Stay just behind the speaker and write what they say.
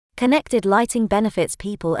Connected lighting benefits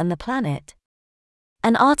people and the planet.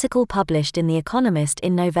 An article published in The Economist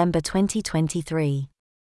in November 2023.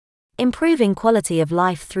 Improving quality of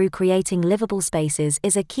life through creating livable spaces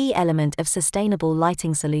is a key element of sustainable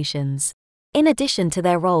lighting solutions, in addition to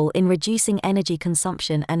their role in reducing energy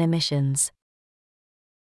consumption and emissions.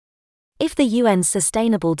 If the UN's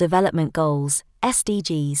Sustainable Development Goals,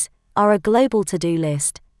 SDGs, are a global to-do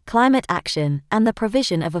list, climate action and the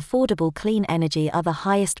provision of affordable clean energy are the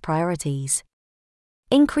highest priorities.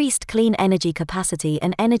 Increased clean energy capacity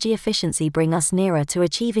and energy efficiency bring us nearer to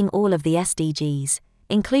achieving all of the SDGs,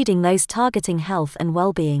 including those targeting health and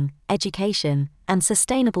well-being, education, and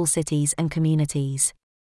sustainable cities and communities.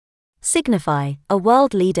 Signify, a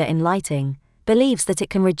world leader in lighting, believes that it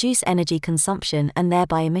can reduce energy consumption and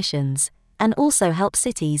thereby emissions, and also help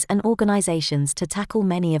cities and organizations to tackle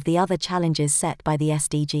many of the other challenges set by the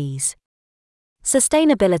SDGs.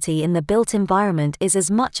 Sustainability in the built environment is as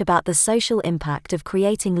much about the social impact of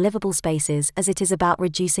creating livable spaces as it is about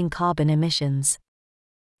reducing carbon emissions.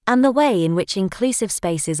 And the way in which inclusive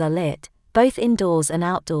spaces are lit, both indoors and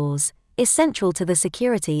outdoors, is central to the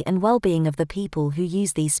security and well-being of the people who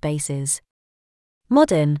use these spaces.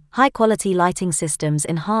 Modern, high-quality lighting systems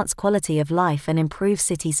enhance quality of life and improve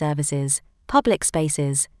city services, public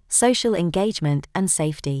spaces, social engagement, and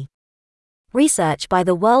safety. Research by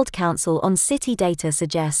the World Council on City Data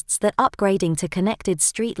suggests that upgrading to connected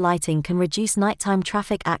street lighting can reduce nighttime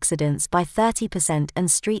traffic accidents by 30%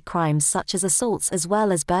 and street crimes such as assaults as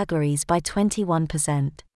well as burglaries by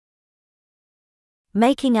 21%.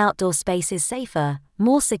 Making outdoor spaces safer,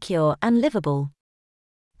 more secure, and livable.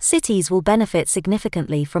 Cities will benefit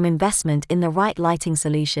significantly from investment in the right lighting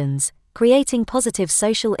solutions, creating positive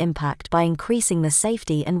social impact by increasing the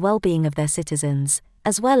safety and well-being of their citizens,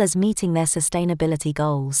 as well as meeting their sustainability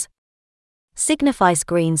goals. Signify's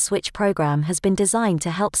Green Switch program has been designed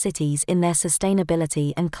to help cities in their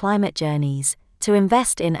sustainability and climate journeys, to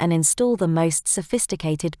invest in and install the most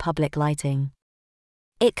sophisticated public lighting.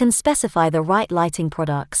 It can specify the right lighting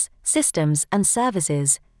products, systems, and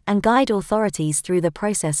services, and guide authorities through the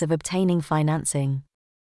process of obtaining financing.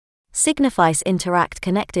 Signify's Interact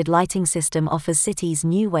connected lighting system offers cities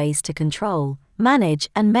new ways to control, manage,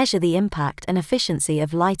 and measure the impact and efficiency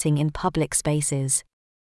of lighting in public spaces.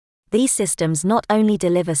 These systems not only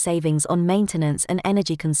deliver savings on maintenance and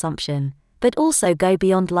energy consumption, but also go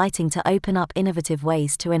beyond lighting to open up innovative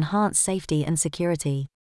ways to enhance safety and security.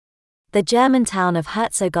 The German town of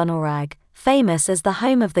Herzogenaurach, famous as the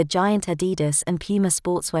home of the giant Adidas and Puma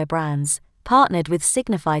sportswear brands, partnered with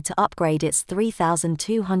Signify to upgrade its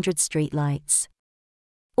 3,200 street lights.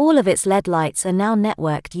 All of its LED lights are now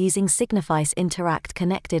networked using Signify's Interact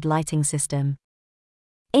connected lighting system.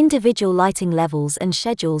 Individual lighting levels and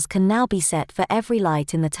schedules can now be set for every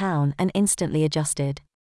light in the town and instantly adjusted.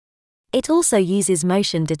 It also uses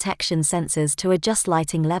motion detection sensors to adjust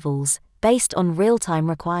lighting levels, based on real-time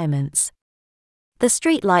requirements. The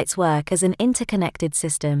street lights work as an interconnected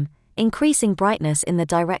system, increasing brightness in the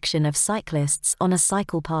direction of cyclists on a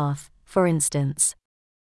cycle path, for instance.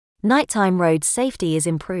 Nighttime road safety is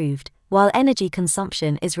improved, while energy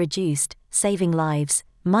consumption is reduced, saving lives,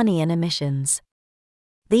 money and emissions.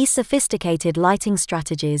 These sophisticated lighting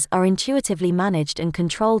strategies are intuitively managed and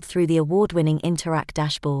controlled through the award-winning Interact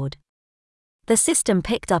dashboard. The system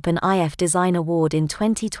picked up an iF Design Award in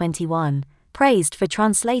 2021, praised for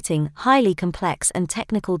translating highly complex and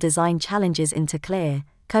technical design challenges into clear,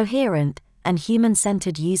 coherent, and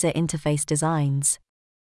human-centered user interface designs.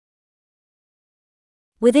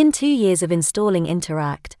 Within 2 years of installing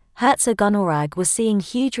Interact, Herzogenaurach was seeing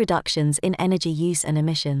huge reductions in energy use and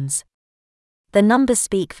emissions. The numbers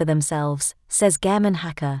speak for themselves, says German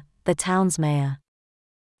Hacker, the town's mayor.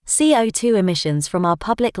 CO2 emissions from our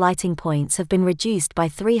public lighting points have been reduced by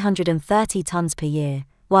 330 tons per year,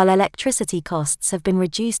 while electricity costs have been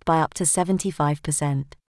reduced by up to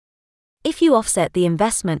 75%. If you offset the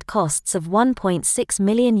investment costs of €1.6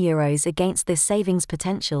 million against this savings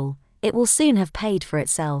potential, it will soon have paid for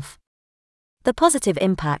itself. The positive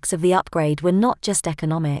impacts of the upgrade were not just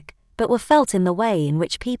economic, but were felt in the way in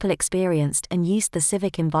which people experienced and used the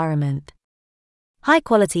civic environment.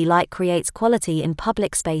 High-quality light creates quality in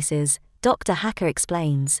public spaces, Dr. Hacker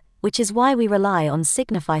explains, which is why we rely on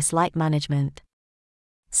Signify's light management.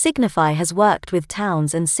 Signify has worked with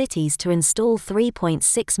towns and cities to install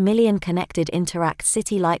 3.6 million connected Interact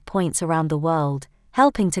city light points around the world,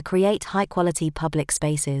 helping to create high-quality public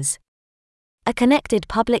spaces. A connected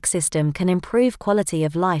public system can improve quality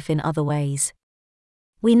of life in other ways.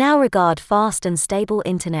 We now regard fast and stable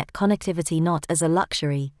internet connectivity not as a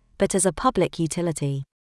luxury, but as a public utility.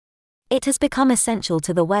 It has become essential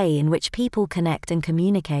to the way in which people connect and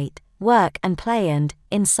communicate, work and play and,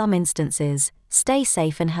 in some instances, stay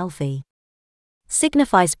safe and healthy.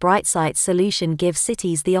 Signify's BrightSight solution gives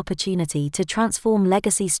cities the opportunity to transform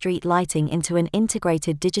legacy street lighting into an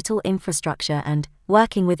integrated digital infrastructure and,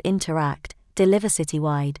 working with Interact, deliver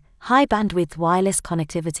citywide, high-bandwidth wireless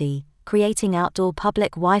connectivity, creating outdoor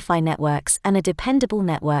public Wi-Fi networks and a dependable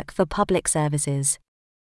network for public services.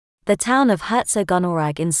 The town of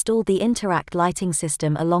Herzogenaurach installed the Interact lighting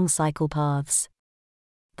system along cycle paths.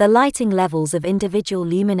 The lighting levels of individual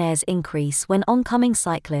luminaires increase when oncoming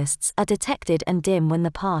cyclists are detected and dim when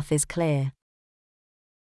the path is clear.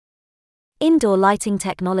 Indoor lighting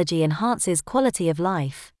technology enhances quality of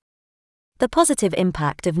life. The positive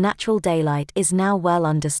impact of natural daylight is now well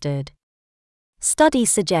understood.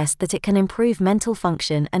 Studies suggest that it can improve mental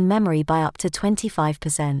function and memory by up to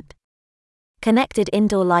 25%. Connected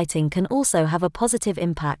indoor lighting can also have a positive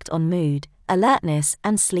impact on mood, alertness,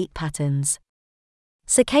 and sleep patterns.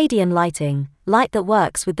 Circadian lighting, light that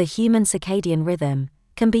works with the human circadian rhythm,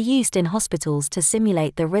 can be used in hospitals to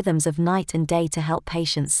simulate the rhythms of night and day to help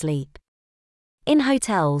patients sleep. In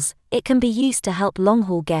hotels, it can be used to help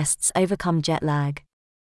long-haul guests overcome jet lag.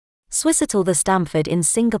 Swissôtel The Stamford in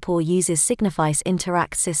Singapore uses Signify's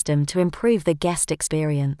Interact system to improve the guest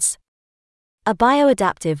experience. A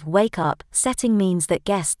bioadaptive wake-up setting means that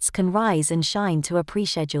guests can rise and shine to a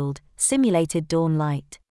pre-scheduled, simulated dawn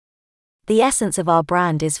light. The essence of our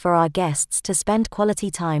brand is for our guests to spend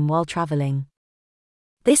quality time while traveling.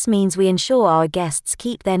 This means we ensure our guests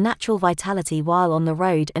keep their natural vitality while on the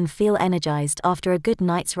road and feel energized after a good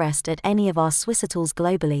night's rest at any of our Swissôtels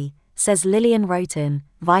globally, says Lillian Roten,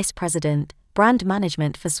 Vice President, Brand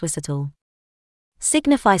Management for Swissôtel.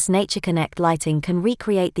 Signify's NatureConnect lighting can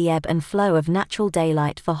recreate the ebb and flow of natural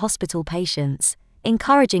daylight for hospital patients,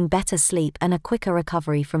 encouraging better sleep and a quicker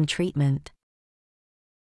recovery from treatment.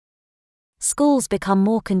 Schools become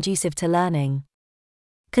more conducive to learning.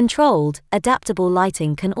 Controlled, adaptable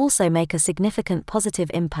lighting can also make a significant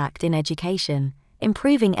positive impact in education,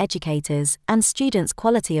 improving educators' and students'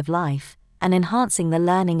 quality of life, and enhancing the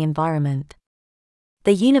learning environment.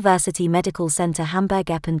 The University Medical Center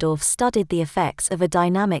Hamburg-Eppendorf studied the effects of a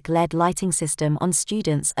dynamic LED lighting system on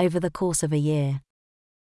students over the course of a year.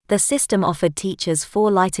 The system offered teachers 4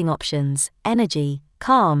 lighting options: energy,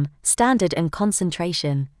 calm, standard and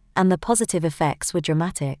concentration, and the positive effects were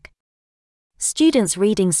dramatic. Students'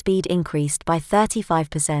 reading speed increased by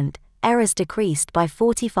 35%, errors decreased by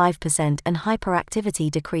 45% and hyperactivity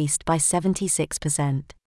decreased by 76%.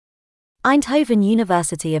 Eindhoven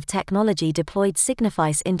University of Technology deployed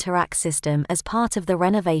Signify's Interact system as part of the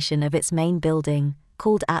renovation of its main building,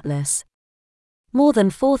 called Atlas. More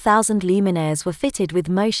than 4,000 luminaires were fitted with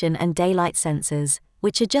motion and daylight sensors,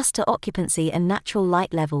 which adjust to occupancy and natural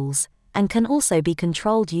light levels, and can also be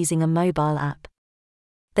controlled using a mobile app.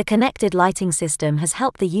 The connected lighting system has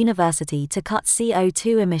helped the university to cut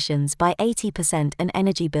CO2 emissions by 80% and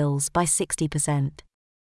energy bills by 60%.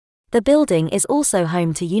 The building is also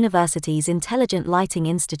home to university's Intelligent Lighting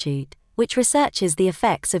Institute, which researches the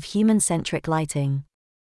effects of human-centric lighting.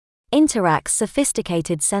 Interact's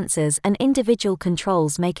sophisticated sensors and individual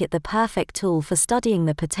controls make it the perfect tool for studying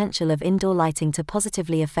the potential of indoor lighting to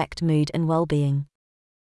positively affect mood and well-being.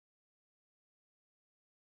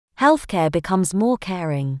 Healthcare becomes more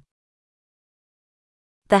caring.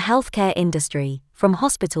 The healthcare industry, from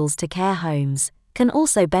hospitals to care homes, can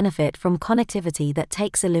also benefit from connectivity that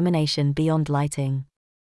takes illumination beyond lighting.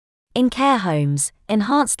 In care homes,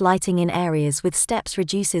 enhanced lighting in areas with steps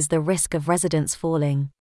reduces the risk of residents falling.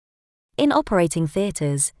 In operating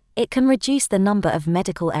theaters, it can reduce the number of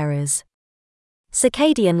medical errors.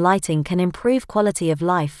 Circadian lighting can improve quality of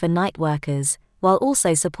life for night workers, while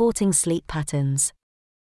also supporting sleep patterns.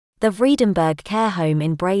 The Vredenburg Care Home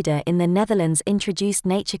in Breda in the Netherlands introduced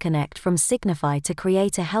NatureConnect from Signify to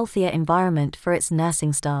create a healthier environment for its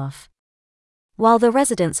nursing staff. While the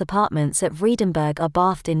residents' apartments at Vredenburg are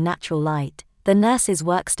bathed in natural light, the nurses'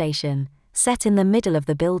 workstation, set in the middle of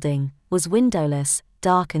the building, was windowless,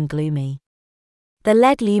 dark and gloomy. The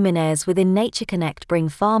LED luminaires within NatureConnect bring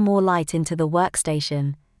far more light into the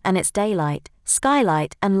workstation, and its daylight,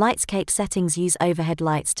 skylight and lightscape settings use overhead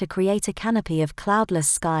lights to create a canopy of cloudless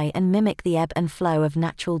sky and mimic the ebb and flow of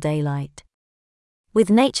natural daylight. With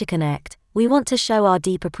NatureConnect, we want to show our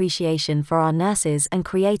deep appreciation for our nurses and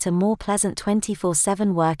create a more pleasant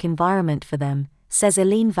 24/7 work environment for them, says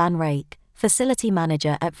Eileen van Rake, facility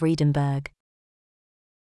manager at Vredenburg.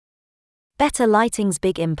 Better lighting's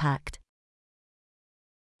big impact.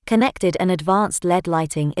 Connected and advanced LED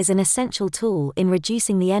lighting is an essential tool in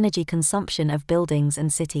reducing the energy consumption of buildings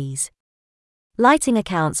and cities. Lighting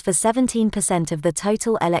accounts for 17% of the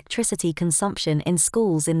total electricity consumption in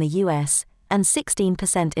schools in the US, and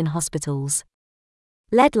 16% in hospitals.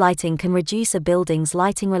 LED lighting can reduce a building's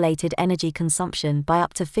lighting-related energy consumption by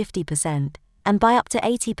up to 50%, and by up to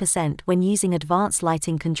 80% when using advanced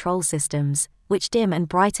lighting control systems, which dim and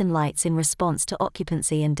brighten lights in response to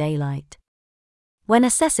occupancy and daylight. When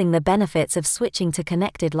assessing the benefits of switching to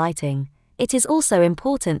connected lighting, it is also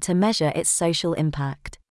important to measure its social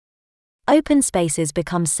impact. Open spaces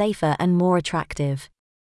become safer and more attractive.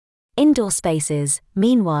 Indoor spaces,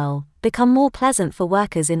 meanwhile, become more pleasant for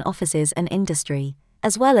workers in offices and industry,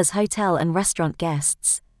 as well as hotel and restaurant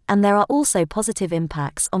guests, and there are also positive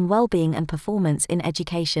impacts on well-being and performance in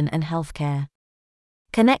education and healthcare.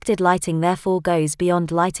 Connected lighting therefore goes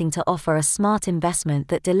beyond lighting to offer a smart investment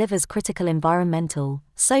that delivers critical environmental,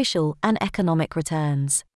 social, and economic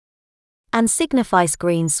returns. And Signify's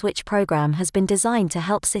Green Switch program has been designed to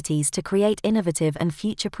help cities to create innovative and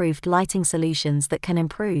future-proofed lighting solutions that can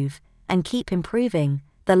improve, and keep improving,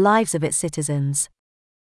 the lives of its citizens.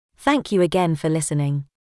 Thank you again for listening.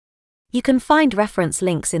 You can find reference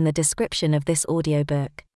links in the description of this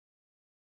audiobook.